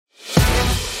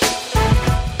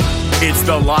It's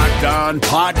the Locked On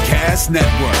Podcast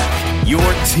Network, your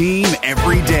team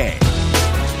every day.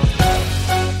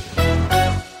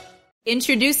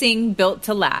 Introducing Built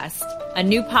to Last, a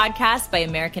new podcast by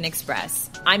American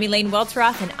Express. I'm Elaine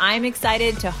Welteroth, and I'm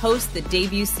excited to host the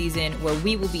debut season where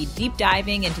we will be deep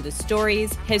diving into the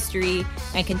stories, history,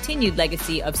 and continued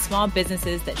legacy of small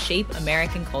businesses that shape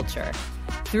American culture.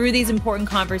 Through these important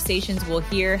conversations, we'll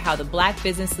hear how the Black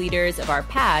business leaders of our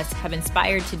past have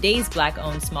inspired today's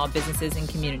Black-owned small businesses and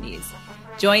communities.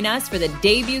 Join us for the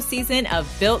debut season of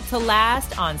Built to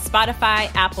Last on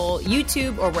Spotify, Apple,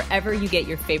 YouTube, or wherever you get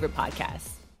your favorite podcasts.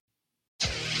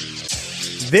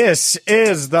 This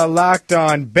is the Locked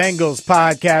On Bengals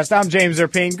podcast. I'm James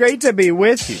Rapien. Great to be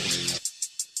with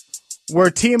you.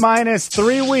 We're T-minus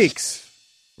 3 weeks.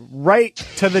 Right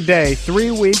to the day, 3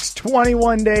 weeks,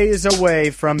 21 days away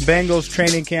from Bengals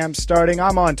training camp starting.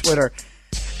 I'm on Twitter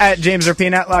at James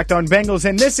Rapien, at Locked On Bengals,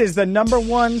 and this is the number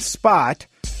one spot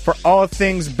for all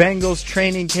things Bengals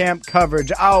training camp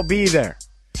coverage. I'll be there.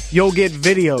 You'll get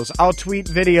videos. I'll tweet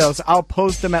videos. I'll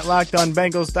post them at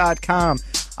LockedOnBengals.com.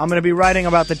 I'm going to be writing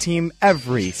about the team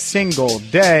every single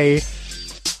day.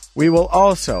 We will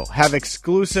also have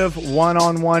exclusive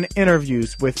one-on-one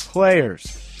interviews with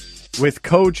players, with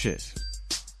coaches.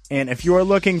 And if you are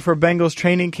looking for Bengals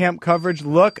training camp coverage,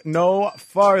 look no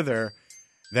farther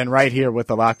than right here with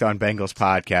the Locked On Bengals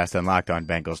podcast and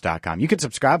LockedOnBengals.com. You can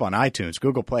subscribe on iTunes,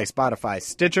 Google Play, Spotify,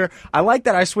 Stitcher. I like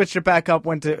that I switched it back up,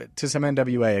 went to some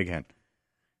NWA again.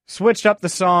 Switched up the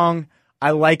song.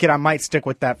 I like it. I might stick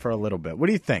with that for a little bit. What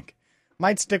do you think?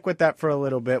 Might stick with that for a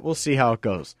little bit. We'll see how it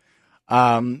goes.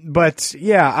 But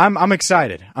yeah, I'm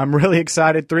excited. I'm really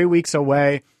excited. 3 weeks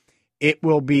away. It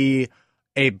will be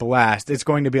a blast. It's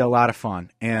going to be a lot of fun.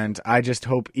 And I just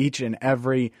hope each and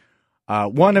every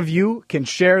one of you can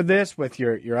share this with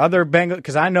your other Bengals.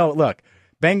 Because I know, look,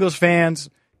 Bengals fans,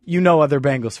 you know other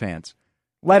Bengals fans.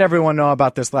 Let everyone know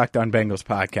about this Locked On Bengals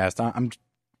podcast. I'm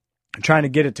trying to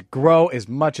get it to grow as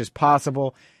much as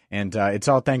possible. And it's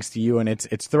all thanks to you. And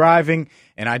it's thriving.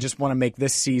 And I just want to make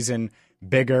this season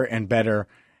bigger and better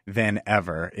than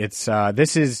ever.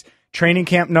 This is training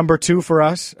camp number 2 for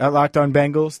us at Locked On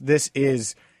Bengals. This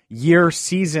is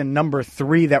season number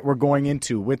 3 that we're going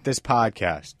into with this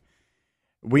podcast.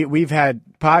 We've had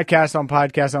podcast on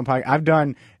podcast on podcast. I've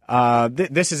done,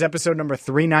 this is episode number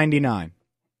 399.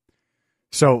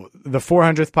 So the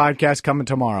 400th podcast coming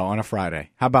tomorrow on a Friday.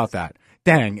 How about that?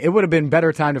 Dang, it would have been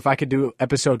better timed if I could do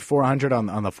episode 400 on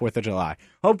the 4th of July.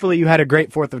 Hopefully you had a great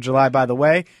 4th of July, by the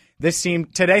way.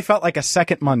 Today felt like a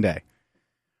second Monday.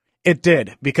 It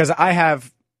did, because I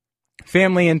have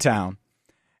family in town,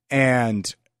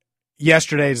 and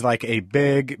yesterday's like a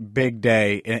big, big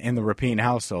day in the Rapien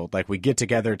household. Like, we get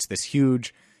together, it's this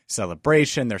huge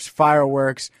celebration, there's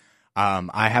fireworks,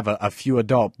 I have a few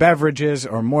adult beverages,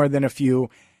 or more than a few,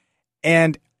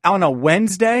 and on a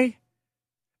Wednesday,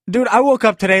 dude, I woke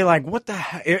up today like, what the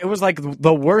heck? It was like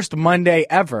the worst Monday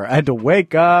ever. I had to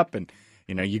wake up and,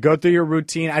 you go through your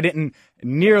routine. I didn't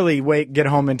nearly get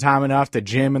home in time enough to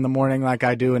gym in the morning like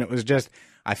I do, and it was just,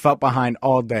 I felt behind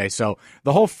all day. So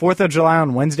the whole 4th of July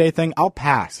on Wednesday thing, I'll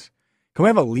pass. Can we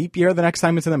have a leap year the next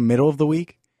time it's in the middle of the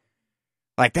week?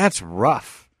 Like, that's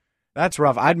rough. That's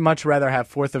rough. I'd much rather have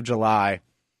 4th of July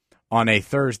on a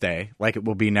Thursday, like it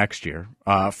will be next year,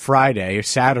 Friday or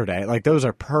Saturday. Like, those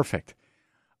are perfect.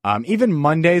 Even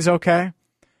Monday's okay,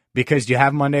 because you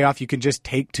have Monday off. You can just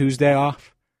take Tuesday off.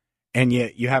 And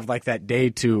you have like that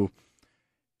day to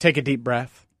take a deep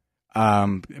breath.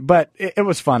 But it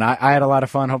was fun. I had a lot of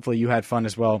fun. Hopefully you had fun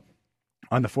as well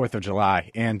on the 4th of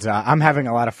July. And I'm having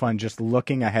a lot of fun just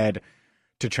looking ahead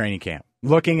to training camp.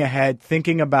 Looking ahead,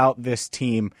 thinking about this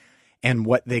team and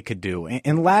what they could do.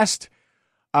 And last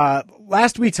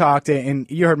we talked, and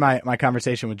you heard my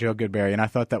conversation with Joe Goodberry, and I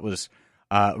thought that was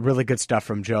really good stuff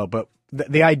from Joe. But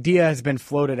the idea has been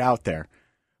floated out there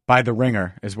by The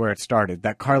Ringer, is where it started,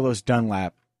 that Carlos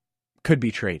Dunlap could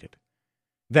be traded,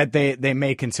 that they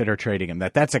may consider trading him,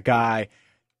 that's a guy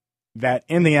that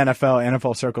in the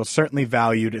NFL circles certainly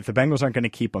valued. If the Bengals aren't going to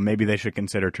keep him, maybe they should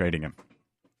consider trading him.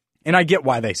 And I get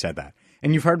why they said that.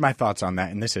 And you've heard my thoughts on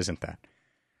that, and this isn't that.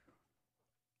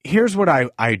 Here's what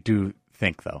I do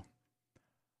think, though.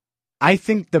 I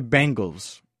think the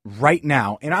Bengals right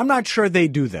now, and I'm not sure they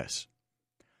do this,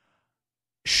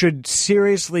 should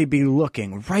seriously be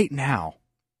looking right now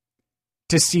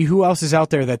to see who else is out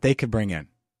there that they could bring in.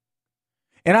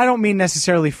 And I don't mean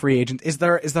necessarily free agent. Is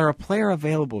there a player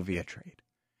available via trade?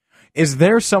 Is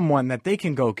there someone that they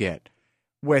can go get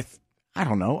with, I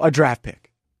don't know, a draft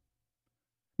pick?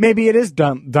 Maybe it is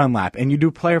Dunlap and you do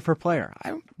player for player.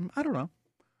 I don't know.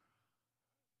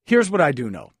 Here's what I do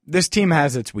know. This team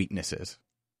has its weaknesses.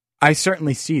 I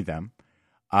certainly see them.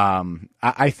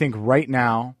 I think right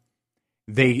now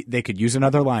they could use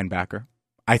another linebacker.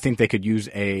 I think they could use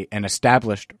an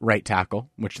established right tackle,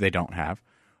 which they don't have.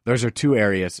 Those are two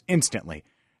areas instantly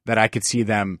that I could see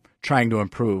them trying to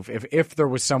improve if there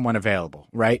was someone available,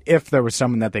 right? If there was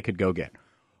someone that they could go get.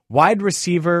 Wide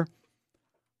receiver,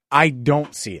 I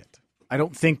don't see it. I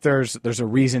don't think there's a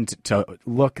reason to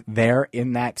look there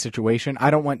in that situation. I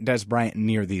don't want Des Bryant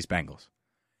near these Bengals.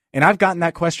 And I've gotten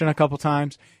that question a couple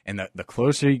times, and the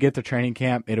closer you get to training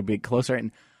camp, it'll be closer.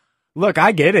 And look,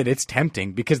 I get it. It's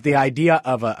tempting because the idea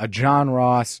of a John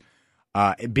Ross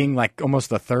being like almost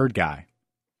the third guy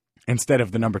instead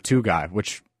of the number 2 guy,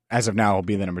 which as of now will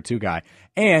be the number 2 guy.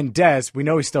 And Dez, we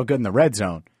know he's still good in the red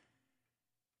zone.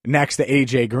 Next to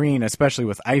A.J. Green, especially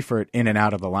with Eifert in and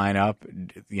out of the lineup,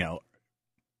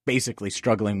 basically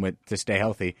struggling to stay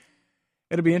healthy.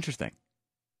 It'll be interesting.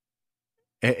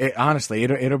 Honestly,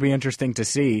 it'll be interesting to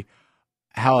see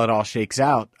how it all shakes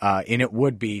out. And it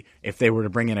would be if they were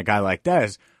to bring in a guy like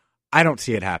Dez. I don't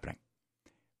see it happening.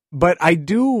 But I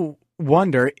do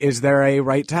wonder, is there a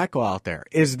right tackle out there?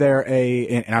 Is there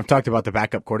and I've talked about the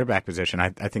backup quarterback position. I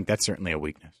think that's certainly a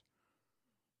weakness.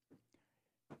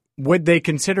 Would they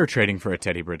consider trading for a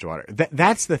Teddy Bridgewater?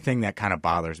 That's the thing that kind of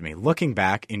bothers me. Looking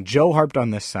back, and Joe harped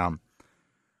on this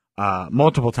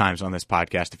multiple times on this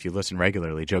podcast, if you listen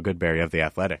regularly, Joe Goodberry of The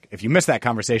Athletic. If you missed that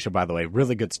conversation, by the way,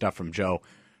 really good stuff from Joe.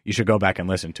 You should go back and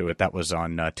listen to it. That was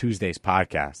on Tuesday's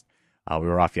podcast. We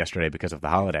were off yesterday because of the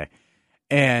holiday.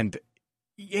 And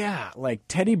yeah, like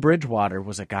Teddy Bridgewater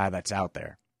was a guy that's out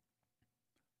there.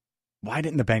 Why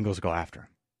didn't the Bengals go after him?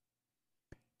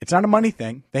 It's not a money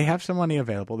thing. They have some money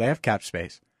available. They have cap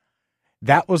space.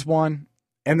 That was one.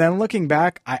 And then looking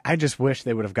back, I just wish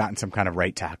they would have gotten some kind of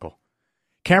right tackle.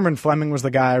 Cameron Fleming was the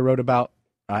guy I wrote about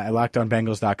at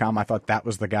LockedOnBengals.com. I thought that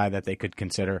was the guy that they could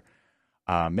consider.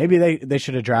 Maybe they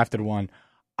should have drafted one.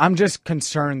 I'm just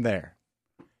concerned there.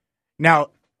 Now,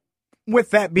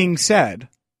 with that being said,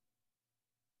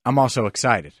 I'm also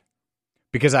excited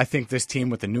because I think this team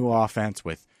with the new offense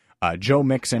with Joe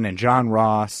Mixon and John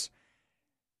Ross,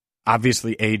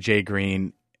 obviously A.J.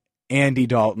 Green, Andy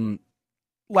Dalton,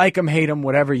 like him, hate him,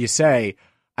 whatever you say,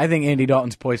 I think Andy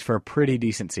Dalton's poised for a pretty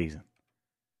decent season.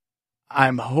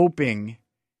 I'm hoping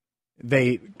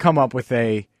they come up with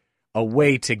a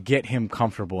way to get him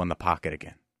comfortable in the pocket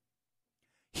again.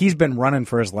 He's been running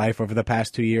for his life over the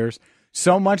past 2 years,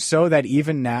 so much so that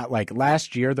even now, like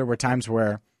last year, there were times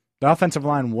where the offensive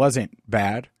line wasn't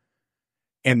bad,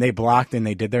 and they blocked and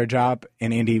they did their job,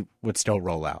 and Andy would still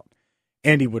roll out.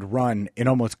 Andy would run and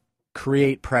almost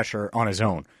create pressure on his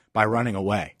own by running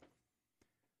away,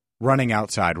 running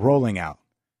outside, rolling out,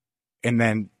 and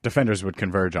then defenders would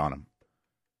converge on him.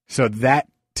 So that,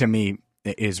 to me,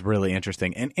 is really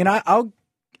interesting. And I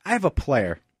have a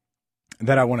player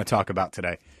that I want to talk about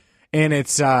today, and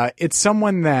it's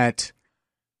someone that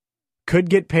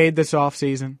could get paid this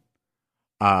offseason,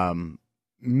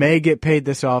 may get paid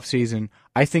this offseason,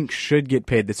 I think should get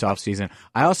paid this offseason.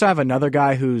 I also have another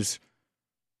guy who's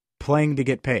playing to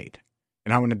get paid,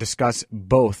 and I want to discuss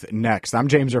both next. I'm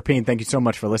James Rapien. Thank you so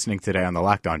much for listening today on the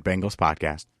Locked On Bengals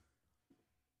podcast.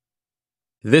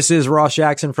 This is Ross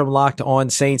Jackson from Locked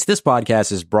On Saints. This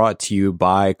podcast is brought to you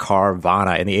by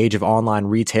Carvana. In the age of online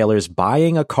retailers,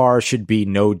 buying a car should be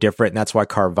no different. And that's why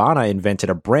Carvana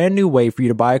invented a brand new way for you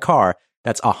to buy a car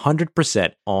that's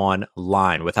 100%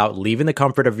 online. Without leaving the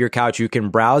comfort of your couch, you can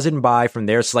browse and buy from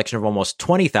their selection of almost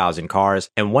 20,000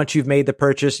 cars. And once you've made the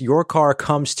purchase, your car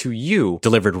comes to you,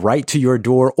 delivered right to your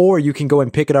door, or you can go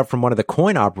and pick it up from one of the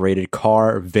coin-operated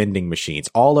car vending machines.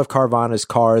 All of Carvana's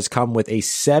cars come with a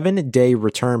 7-day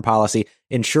return policy,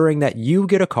 ensuring that you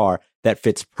get a car that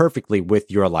fits perfectly with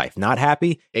your life. Not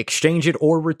happy? Exchange it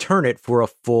or return it for a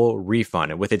full refund.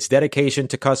 And with its dedication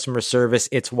to customer service,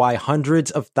 it's why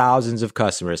hundreds of thousands of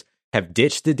customers have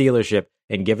ditched the dealership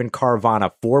and given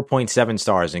Carvana 4.7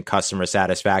 stars in customer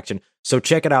satisfaction. So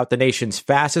check it out, the nation's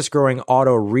fastest growing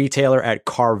auto retailer at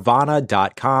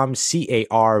Carvana.com,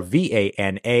 Carvana.com,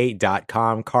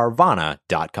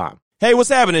 Carvana.com. Hey, what's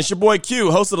happening? It's your boy Q,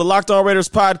 host of the Locked On Raiders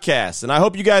podcast, and I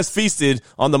hope you guys feasted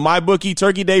on the MyBookie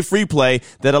Turkey Day free play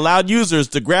that allowed users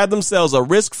to grab themselves a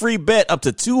risk-free bet up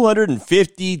to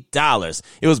 $250.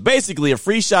 It was basically a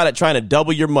free shot at trying to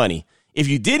double your money. If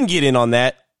you didn't get in on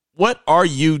that, what are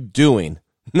you doing?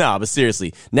 Nah, but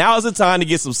seriously, now is the time to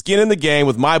get some skin in the game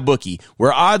with MyBookie,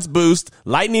 where odds boost,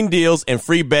 lightning deals, and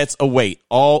free bets await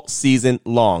all season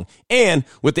long. And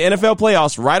with the NFL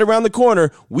playoffs right around the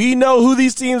corner, we know who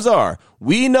these teams are.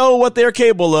 We know what they're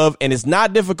capable of, and it's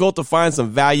not difficult to find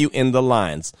some value in the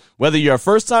lines. Whether you're a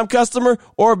first-time customer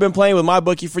or have been playing with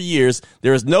MyBookie for years,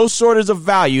 there is no shortage of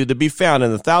value to be found in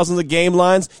the thousands of game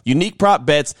lines, unique prop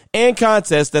bets, and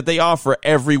contests that they offer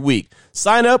every week.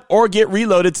 Sign up or get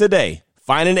reloaded today.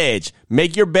 Find an edge,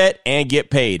 make your bet, and get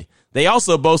paid. They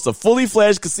also boast a fully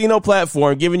fledged casino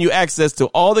platform giving you access to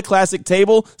all the classic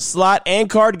table, slot, and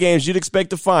card games you'd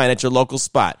expect to find at your local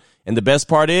spot. And the best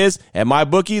part is, at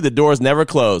MyBookie, the doors never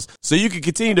close, so you can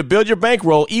continue to build your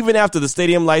bankroll even after the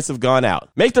stadium lights have gone out.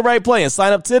 Make the right play and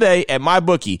sign up today at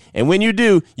MyBookie. And when you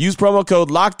do, use promo code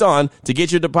LOCKEDON to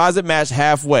get your deposit matched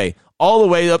halfway, all the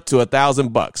way up to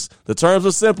 $1,000. The terms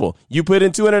are simple. You put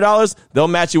in $200, they'll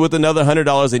match you with another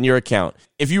 $100 in your account.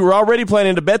 If you were already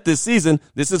planning to bet this season,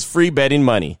 this is free betting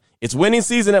money. It's winning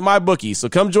season at MyBookie, so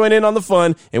come join in on the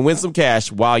fun and win some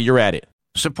cash while you're at it.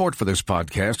 Support for this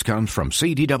podcast comes from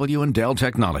CDW and Dell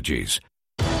Technologies.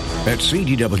 At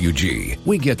CDWG,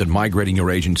 we get that migrating your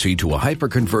agency to a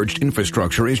hyper-converged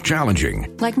infrastructure is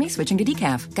challenging. Like me switching to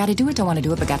decaf. Gotta do it, don't want to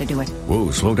do it, but gotta do it. Whoa,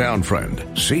 slow down, friend.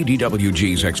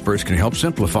 CDWG's experts can help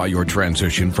simplify your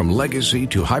transition from legacy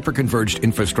to hyper-converged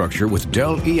infrastructure with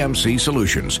Dell EMC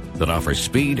solutions that offer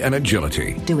speed and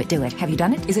agility. Do it, do it. Have you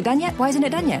done it? Is it done yet? Why isn't it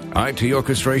done yet? IT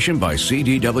orchestration by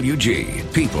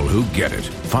CDWG. People who get it.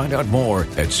 Find out more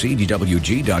at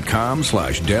cdwg.com/Dell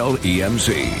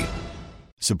EMC.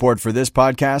 Support for this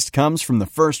podcast comes from The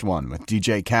First One with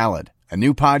DJ Khaled, a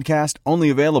new podcast only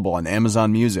available on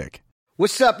Amazon Music.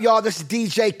 What's up, y'all? This is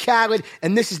DJ Khaled,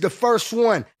 and this is The First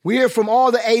One. We hear from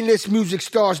all the A-list music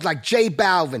stars like J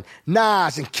Balvin,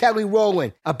 Nas, and Kelly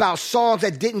Rowland about songs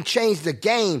that didn't change the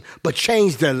game, but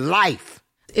changed their life.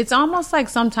 It's almost like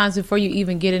sometimes before you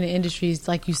even get in the industry, it's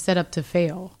like you set up to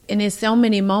fail. And there's so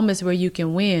many moments where you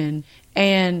can win.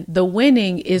 And the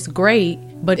winning is great,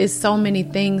 but it's so many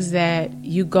things that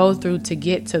you go through to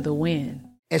get to the win.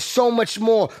 And so much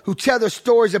more, who tell their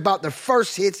stories about their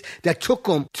first hits that took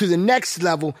them to the next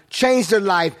level, changed their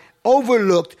life,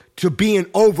 overlooked to being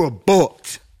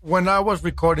overbooked. When I was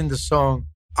recording the song,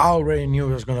 I already knew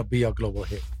it was going to be a global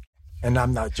hit. And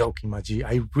I'm not joking, my G.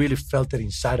 I really felt it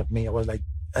inside of me. I was like,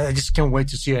 I just can't wait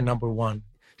to see it number one.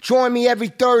 Join me every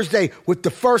Thursday with The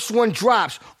First One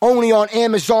drops only on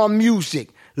Amazon Music.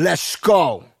 Let's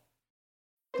go.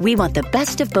 We want the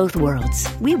best of both worlds.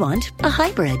 We want a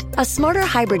hybrid. A smarter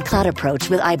hybrid cloud approach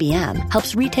with IBM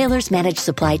helps retailers manage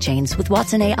supply chains with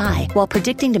Watson AI while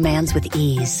predicting demands with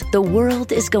ease. The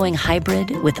world is going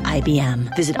hybrid with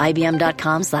IBM. Visit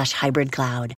IBM.com/hybrid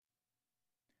cloud.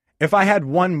 If I had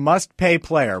one must-pay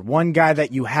player, one guy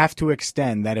that you have to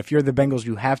extend, that if you're the Bengals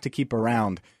you have to keep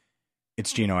around,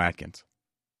 it's Geno Atkins.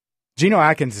 Geno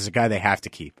Atkins is a guy they have to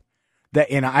keep.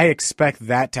 And I expect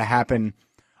that to happen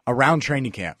around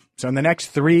training camp. So in the next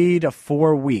 3 to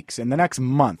 4 weeks, in the next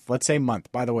month, let's say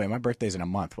month. By the way, my birthday's in a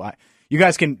month. You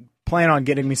guys can plan on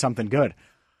getting me something good.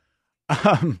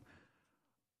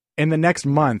 In the next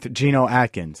month, Geno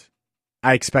Atkins,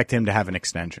 I expect him to have an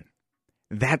extension.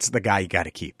 That's the guy you got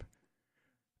to keep.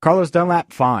 Carlos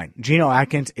Dunlap, fine. Geno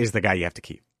Atkins is the guy you have to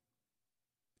keep.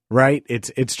 Right?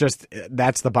 It's just,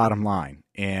 that's the bottom line.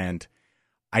 And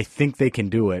I think they can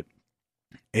do it.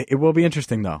 It will be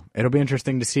interesting, though. It'll be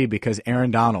interesting to see because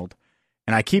Aaron Donald,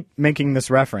 and I keep making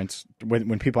this reference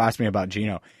when people ask me about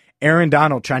Geno, Aaron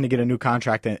Donald trying to get a new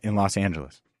contract in Los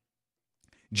Angeles.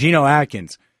 Geno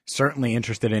Atkins, certainly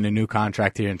interested in a new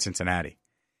contract here in Cincinnati.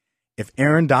 If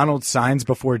Aaron Donald signs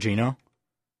before Geno,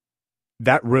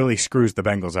 that really screws the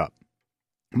Bengals up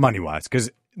money-wise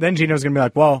because then Geno's going to be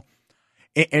like, well,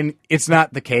 and it's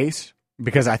not the case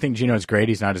because I think Geno's great.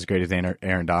 He's not as great as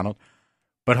Aaron Donald.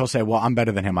 But he'll say, well, I'm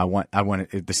better than him. I want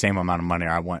the same amount of money or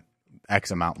I want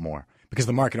X amount more because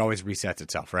the market always resets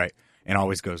itself, right? And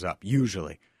always goes up,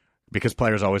 usually, because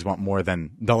players always want more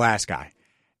than the last guy.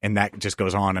 And that just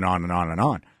goes on and on and on and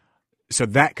on. So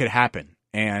that could happen.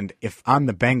 And if I'm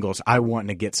the Bengals, I want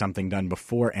to get something done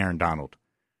before Aaron Donald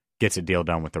gets a deal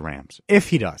done with the Rams. If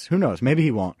he does. Who knows? Maybe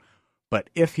he won't. But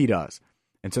if he does.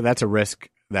 And so that's a risk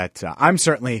that I'm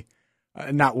certainly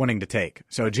not wanting to take.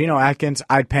 So Geno Atkins,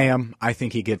 I'd pay him. I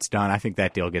think he gets done. I think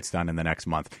that deal gets done in the next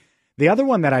month. The other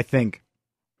one that I think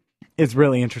is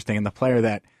really interesting and the player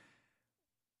that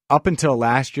up until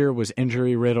last year was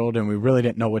injury-riddled and we really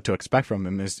didn't know what to expect from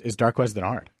him is Darqueze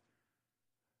Dennard.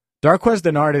 Darqueze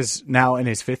Dennard is now in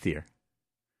his 5th year.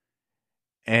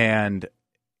 And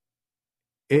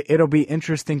it'll be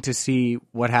interesting to see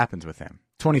what happens with him.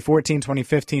 2014,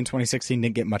 2015, 2016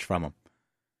 didn't get much from him.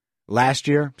 Last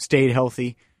year, stayed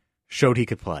healthy, showed he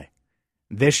could play.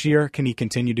 This year, can he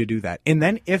continue to do that? And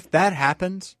then if that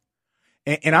happens,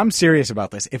 and I'm serious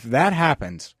about this, if that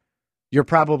happens, you're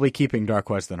probably keeping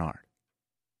Darqueze Dennard.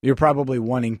 You're probably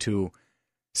wanting to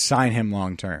sign him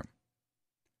long term.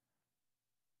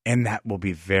 And that will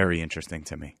be very interesting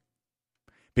to me.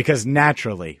 Because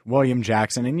naturally, William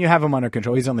Jackson, and you have him under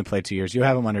control. He's only played 2 years. You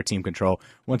have him under team control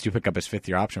once you pick up his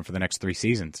fifth-year option for the next 3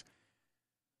 seasons.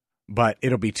 But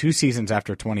it'll be 2 seasons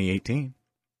after 2018.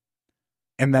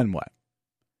 And then what?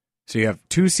 So you have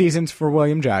 2 seasons for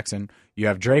William Jackson. You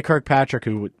have Dre Kirkpatrick,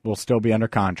 who will still be under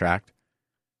contract.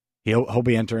 He'll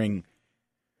be entering.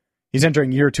 He's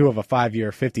entering year 2 of a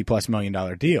 5-year, $50+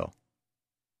 million deal.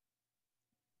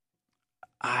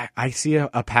 I see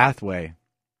a pathway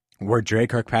where Dre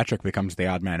Kirkpatrick becomes the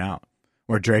odd man out,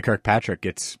 where Dre Kirkpatrick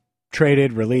gets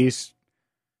traded, released,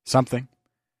 something.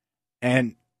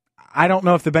 And I don't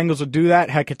know if the Bengals would do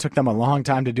that. Heck, it took them a long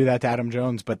time to do that to Adam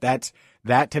Jones, but that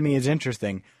to me is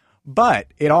interesting. But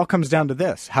it all comes down to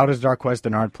this. How does Darqueze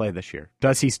Dennard play this year?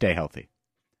 Does he stay healthy?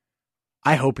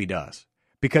 I hope he does.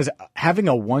 Because having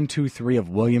a 1-2-3 of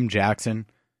William Jackson,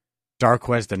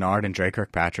 Darqueze Dennard, and Dre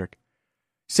Kirkpatrick,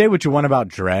 say what you want about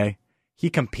Dre, he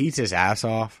competes his ass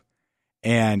off.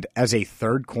 And as a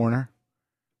third corner,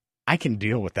 I can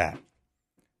deal with that.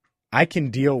 I can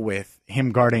deal with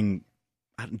him guarding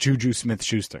Juju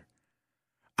Smith-Schuster.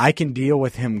 I can deal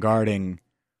with him guarding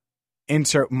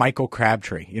insert Michael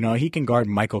Crabtree. He can guard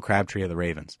Michael Crabtree of the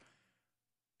Ravens.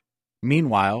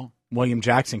 Meanwhile, William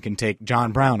Jackson can take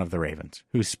John Brown of the Ravens,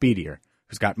 who's speedier,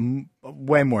 who's got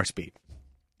way more speed.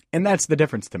 And that's the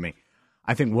difference to me.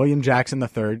 I think William Jackson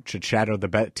III should shadow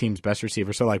the team's best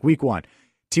receiver. So like week 1,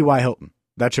 T.Y. Hilton.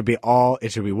 That should be all.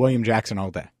 It should be William Jackson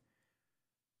all day.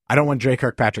 I don't want Dre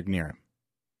Kirkpatrick near him.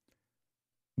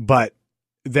 But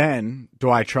then, do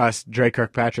I trust Dre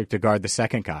Kirkpatrick to guard the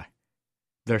second guy,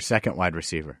 their second wide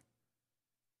receiver?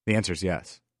 The answer is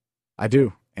yes. I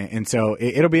do. And so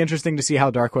it'll be interesting to see how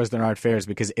Darqueze Dennard fares,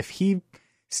 because if he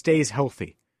stays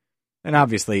healthy, and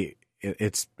obviously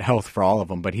it's health for all of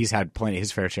them, but he's had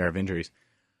his fair share of injuries.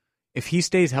 If he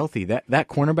stays healthy, that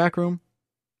cornerback room,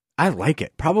 I like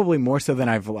it. Probably more so than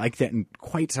I've liked it in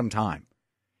quite some time.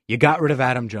 You got rid of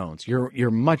Adam Jones.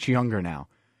 You're much younger now.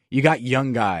 You got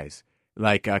young guys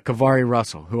like Kavari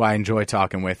Russell, who I enjoy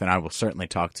talking with, and I will certainly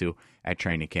talk to at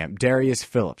training camp. Darius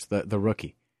Phillips, the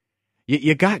rookie.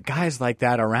 You got guys like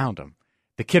that around him.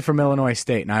 The kid from Illinois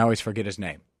State, and I always forget his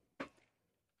name.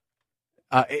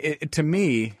 To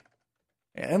me,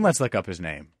 and let's look up his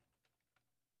name.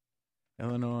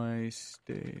 Illinois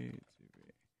State.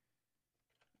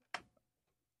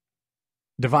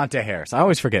 Devontae Harris. I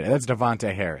always forget it. That's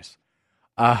Devontae Harris.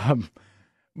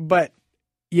 But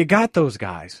you got those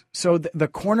guys. So the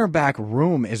cornerback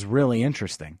room is really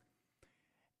interesting.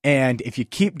 And if you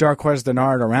keep Darqueze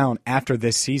Dennard around after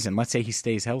this season, let's say he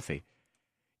stays healthy,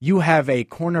 you have a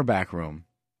cornerback room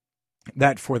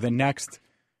that for the next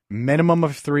minimum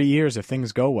of 3 years, if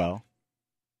things go well,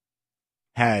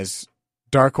 has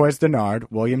Darqueze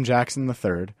Dennard, William Jackson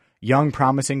III, young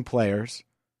promising players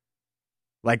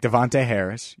like Devontae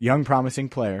Harris, young promising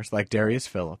players like Darius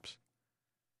Phillips.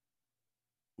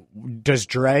 Does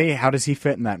Dre, how does he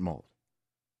fit in that mold?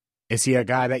 Is he a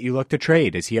guy that you look to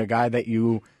trade? Is he a guy that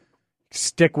you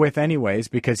stick with anyways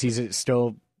because he's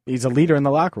a leader in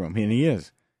the locker room, and he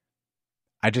is.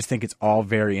 I just think it's all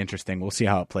very interesting. We'll see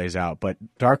how it plays out. But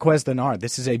Darqueze Dennard,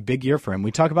 this is a big year for him.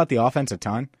 We talk about the offense a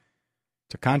ton.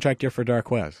 It's a contract year for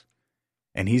Darqueze,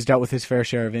 and he's dealt with his fair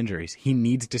share of injuries. He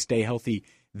needs to stay healthy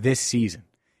this season.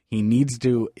 He needs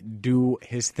to do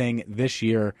his thing this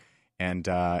year, and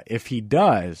if he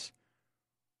does,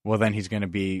 well, then he's going to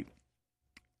be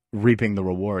reaping the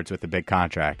rewards with a big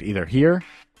contract, either here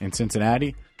in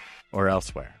Cincinnati or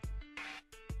elsewhere.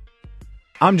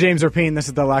 I'm James Rapien. This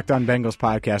is the Locked On Bengals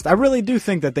podcast. I really do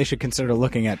think that they should consider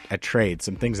looking at trades,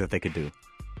 some things that they could do.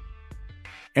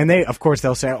 And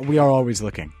they'll say, we are always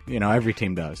looking. Every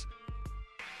team does.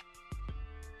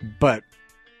 But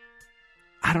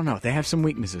I don't know. They have some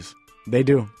weaknesses. They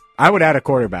do. I would add a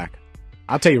quarterback.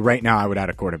 I'll tell you right now, I would add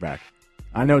a quarterback.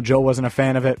 I know Joe wasn't a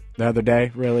fan of it the other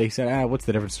day, really. He said, what's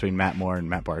the difference between Matt Moore and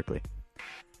Matt Barkley?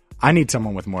 I need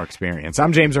someone with more experience.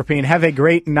 I'm James Rapien. Have a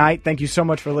great night. Thank you so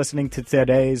much for listening to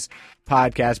today's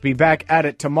podcast. Be back at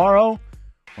it tomorrow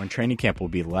when training camp will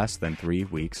be less than 3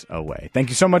 weeks away. Thank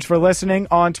you so much for listening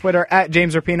on Twitter at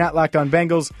James Rapien, at Locked On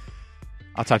Bengals.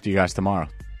 I'll talk to you guys tomorrow.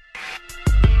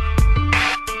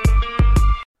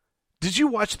 Did Did you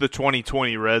watch the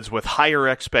 2020 Reds with higher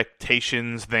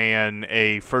expectations than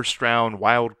a first-round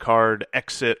wild card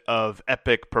exit of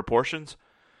epic proportions?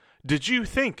 Did you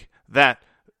think that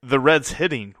the Reds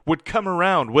hitting would come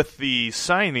around with the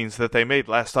signings that they made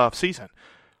last offseason?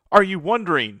 Are you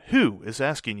wondering who is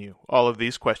asking you all of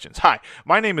these questions? Hi,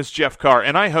 my name is Jeff Carr,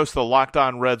 and I host the Locked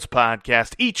On Reds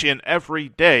podcast each and every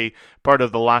day, part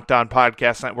of the Locked On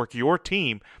Podcast Network, your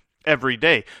team every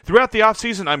day. Throughout the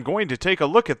offseason, I'm going to take a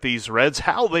look at these Reds,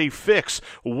 how they fix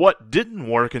what didn't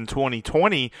work in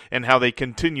 2020, and how they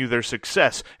continue their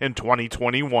success in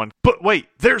 2021. But wait,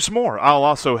 there's more. I'll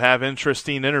also have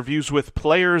interesting interviews with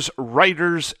players,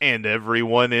 writers, and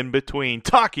everyone in between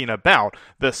talking about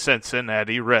the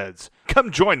Cincinnati Reds.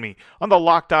 Come join me on the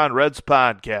Locked On Reds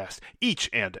podcast each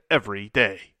and every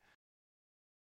day.